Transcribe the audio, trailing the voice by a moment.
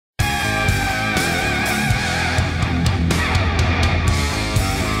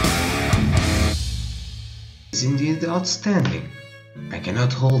is indeed outstanding. I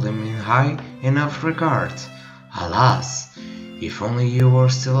cannot hold him in high enough regard. Alas, if only you were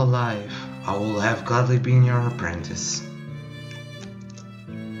still alive, I would have gladly been your apprentice.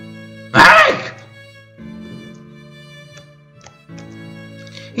 Ike!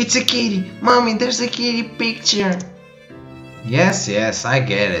 It's a kitty! Mommy, there's a kitty picture! Yes, yes, I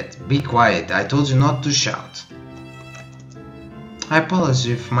get it. Be quiet, I told you not to shout. I apologize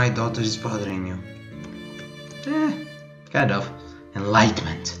if my daughter is bothering you. Kind of.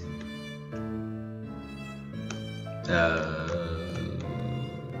 Enlightenment.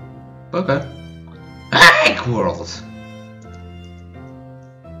 Okay. Ike World!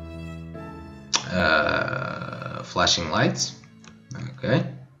 Flashing lights. Okay.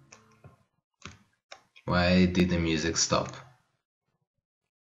 Why did the music stop?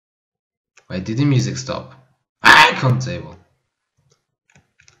 Why did the music stop? Icon table.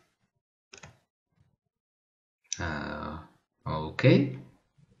 Okay.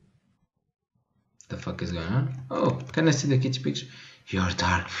 The fuck is going on? Oh, can I see the kitty picture? Your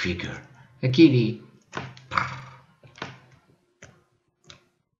dark figure. A kitty.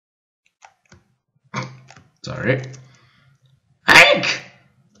 Sorry. Ike!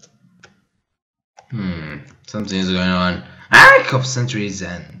 Something is going on. Ike of Century's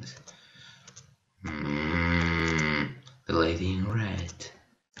End. The lady in red.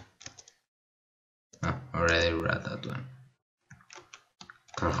 Oh, already read that one.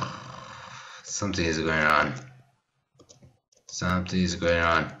 Something is going on. Something is going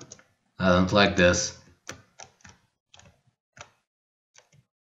on. I don't like this.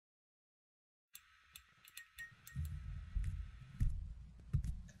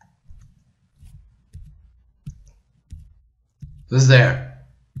 Who's there?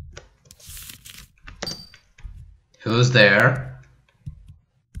 Who's there?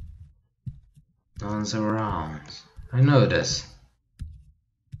 No one's around. I know this.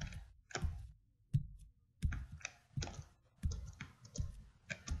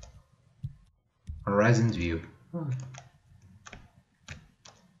 Horizon view. Oh.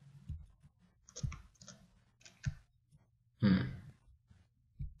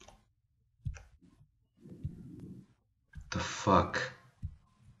 The fuck?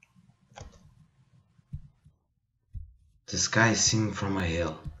 The sky is seen from a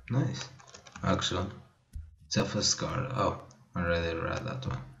hill. Nice. Actually. Self scar. Oh, I already read that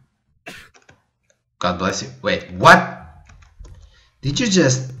one. God bless you. Wait, what? Did you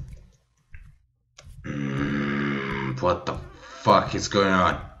just... what the fuck is going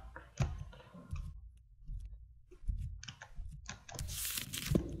on?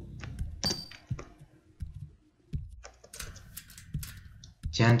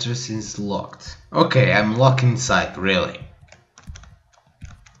 The entrance is locked. Okay, I'm locked inside, really.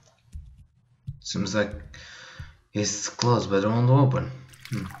 Seems like it's closed but it won't open.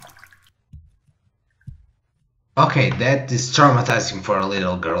 Okay, that is traumatizing for a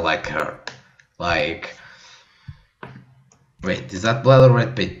little girl like her. Like... Wait, is that blood or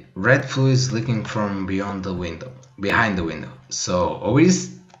red pit? Red fluid is leaking from beyond the window. Behind the window. So,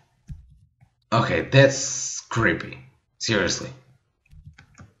 always... Okay, that's creepy. Seriously.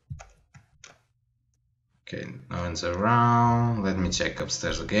 Okay, no one's around. Let me check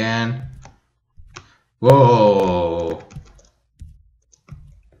upstairs again. Whoa!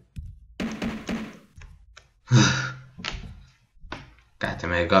 God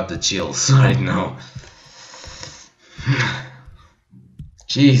damn, I got the chills right now.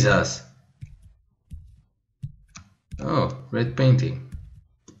 Jesus! Oh, red painting.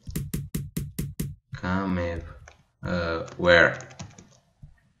 Come, Eve. Where?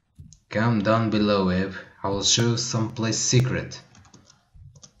 Come down below, Eve. I will show you someplace secret.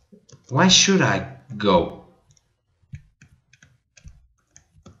 Why should I go?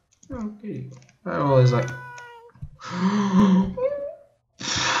 Okay. I always like...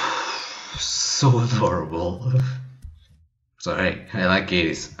 so adorable. Sorry, I like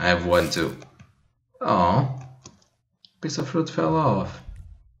kitties. I have one too. Oh, piece of fruit fell off.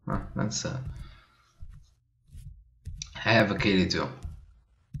 Oh, that's sad. I have a kitty too.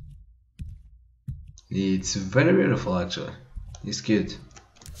 It's very beautiful actually. It's cute.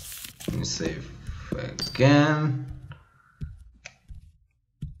 Let me save again.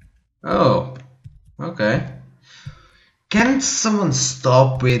 Oh, okay. Can't someone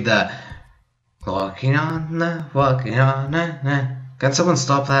stop with the walking on, walking on? Can someone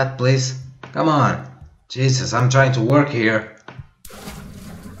stop that, please? Come on. Jesus, I'm trying to work here.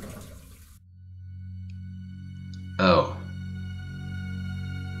 Oh.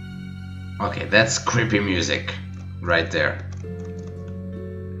 Okay, that's creepy music right there.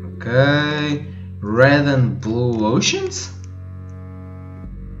 Okay. red and blue oceans?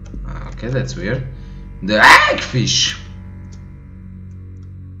 Okay, that's weird. The Eggfish!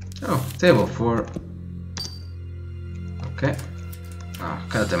 Oh, table 4. Okay. Oh,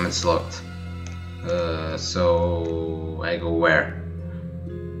 goddamn, it's locked. So I go where?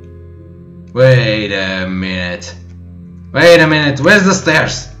 Wait a minute. Where's the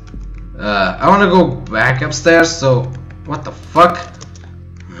stairs? I wanna go back upstairs, so what the fuck?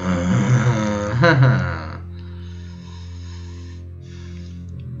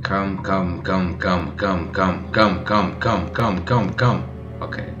 Come.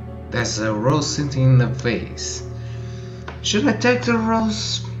 Okay, there's a rose sitting in the vase. Should I take the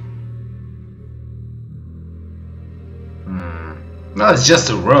rose? No, it's just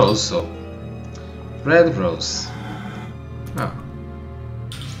a rose, so red rose. Oh.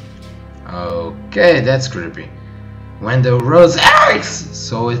 Okay, that's creepy. When the rose aches,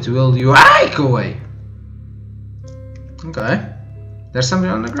 so it will you ache away. Okay. There's something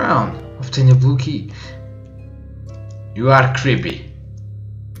on the ground. Obtain a blue key. You are creepy.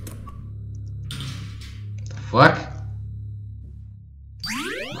 The fuck?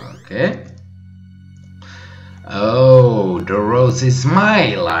 Okay. Oh, the rose is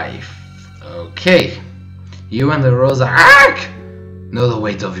my life. Okay. You and the rose are know the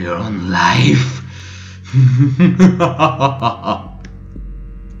weight of your own life.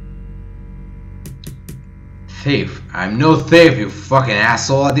 Thief. I'm no thief, you fucking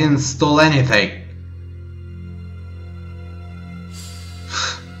asshole. I didn't steal anything.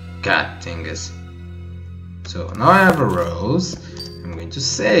 God dingus. So now I have a rose. I'm going to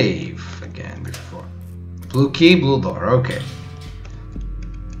save again before. Blue key, blue door. Okay.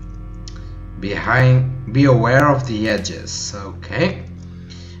 Be aware of the edges. Okay.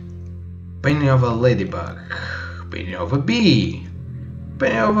 Painting of a ladybug. Painting of a bee.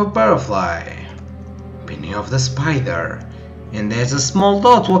 Painting of a butterfly. Painting of the spider. And there's a small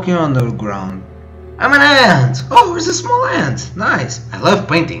dot walking on the ground. I'm an ant! Oh, it's a small ant! Nice! I love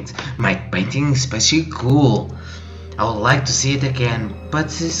paintings. My painting is especially cool. I would like to see it again, but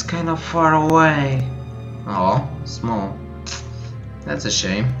it's kind of far away. Oh, small. That's a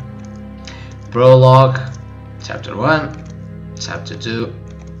shame. Prologue. Chapter 1. Chapter 2.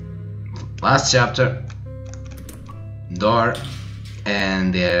 Last chapter. Door.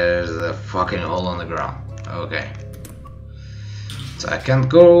 And there's a fucking hole on the ground. Okay. So I can't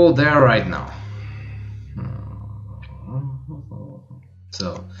go there right now.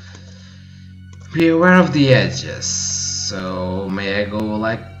 So be aware of the edges. So may I go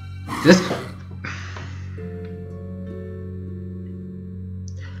like this?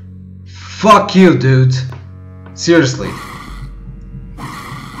 Fuck you, dude. Seriously.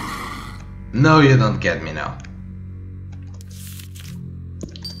 No, you don't get me now.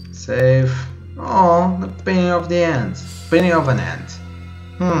 Save. Oh, the painting of the ant. Painting of an ant.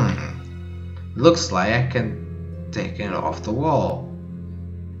 Looks like I can take it off the wall.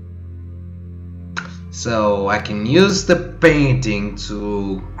 So I can use the painting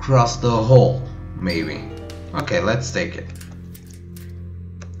to cross the hole, maybe. Okay, let's take it.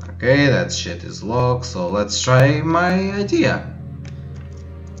 Okay, that shit is locked, so let's try my idea.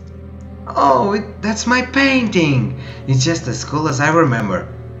 Oh, that's my painting! It's just as cool as I remember.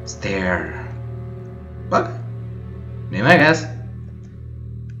 It's there. What? Name I guess.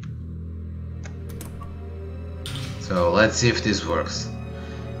 So let's see if this works.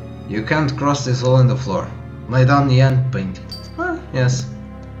 You can't cross this hole in the floor. Lay down the end painting. Yes.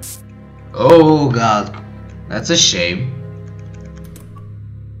 Oh god, that's a shame.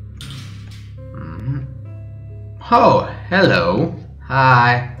 Oh, hello.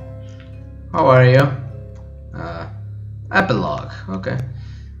 Hi. How are you? Epilogue. Okay.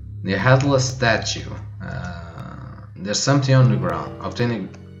 The headless statue. There's something on the ground. Obtaining.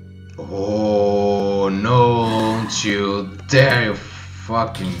 Oh, no, don't you dare, you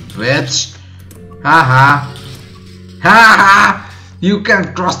fucking bitch. Haha. Haha. You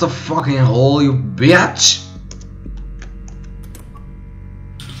can't cross the fucking hole, you bitch.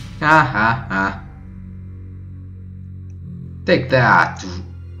 Ha. Take that.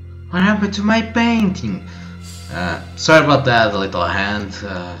 What happened to my painting? Sorry about that, little hand.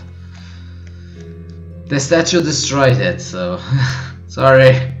 The statue destroyed it, so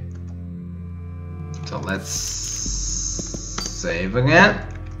sorry. So let's save again.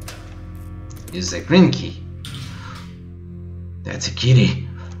 Use the green key. That's a kitty.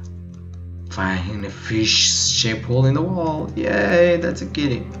 Find a fish-shaped hole in the wall. Yay, that's a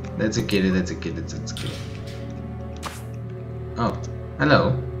kitty. That's a kitty. Oh,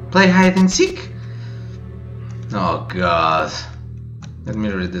 hello. Play hide and seek? Oh god. Let me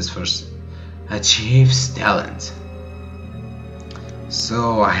read this first. achieves talent.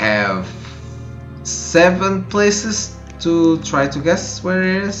 So I have 7 places to try to guess where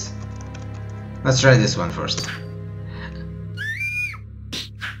it is. Let's try this one first.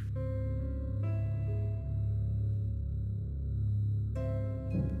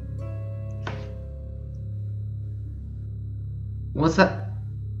 What's that?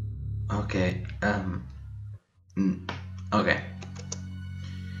 Okay, okay.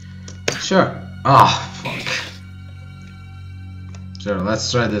 Sure. Oh, fuck. Sure,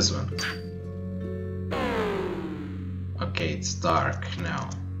 let's try this one. Okay, it's dark now.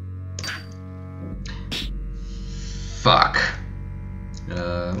 Fuck.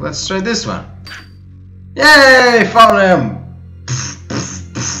 Let's try this one. Yay! Found him!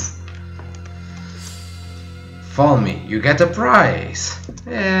 Follow me, you get a prize.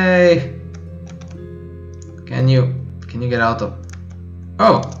 Yay! Can you get out of...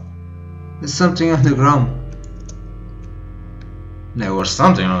 Oh! There's something on the ground. There was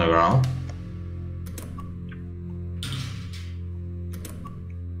something on the ground.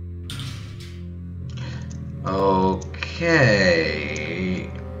 Okay.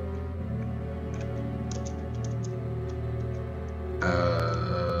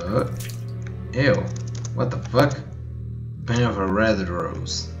 Ew. What the fuck? Pain of a red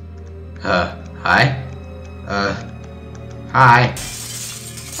rose. Hi? Hi.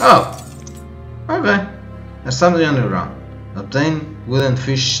 Oh. Okay. There's something on the ground. Obtain wooden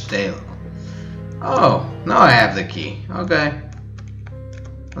fish tail. Oh, now I have the key. Okay.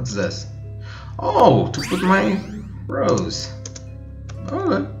 What's this? Oh, to put my rose.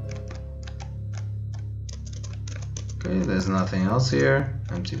 Okay. Okay, there's nothing else here.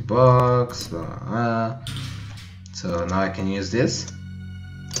 Empty box. Blah, blah, blah. So now I can use this.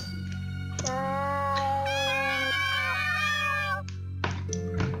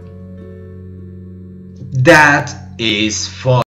 That is fun.